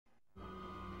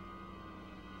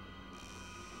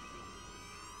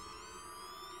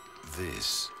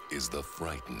This is the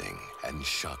frightening and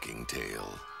shocking tale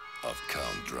of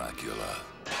Count Dracula.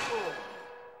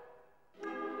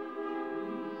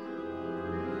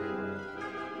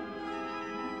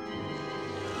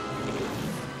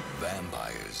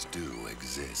 Vampires do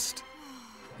exist.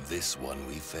 This one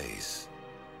we face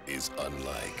is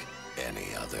unlike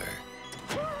any other.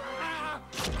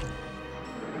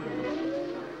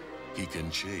 He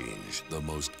can change the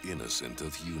most innocent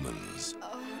of humans.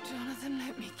 Oh, Jonathan,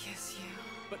 let me kiss you.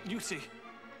 But Lucy,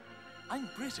 I'm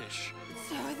British.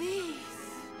 So are these.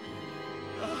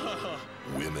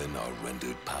 Women are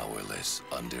rendered powerless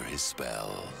under his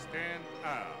spell. Stand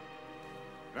up.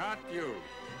 Not you.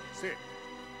 Sit.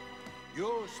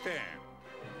 You stand.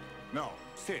 No,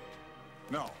 sit.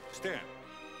 No, stand.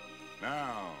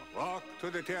 Now, walk to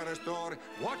the terrace door.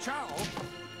 Watch out!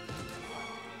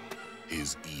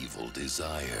 His evil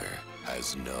desire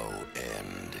has no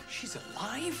end. She's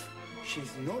alive?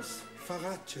 She's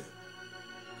Nosferatu.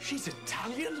 She's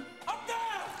Italian? Up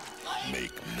there!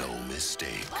 Make no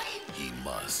mistake, he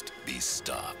must be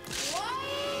stopped.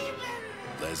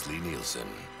 Leslie Nielson,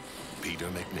 Peter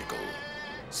MacNicol,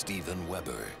 Stephen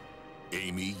Weber,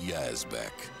 Amy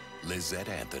Yazbek, Lizette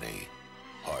Anthony,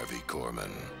 Harvey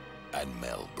Korman, and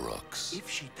Mel Brooks. If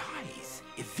she dies,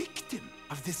 a victim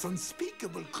of this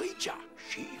unspeakable creature,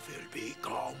 she will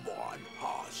become one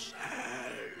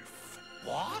herself.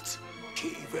 What?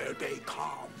 She will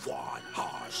become one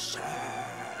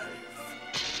herself.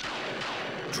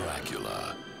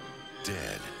 Dracula,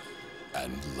 dead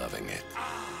and loving it.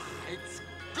 It's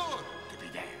good to be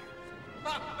dead.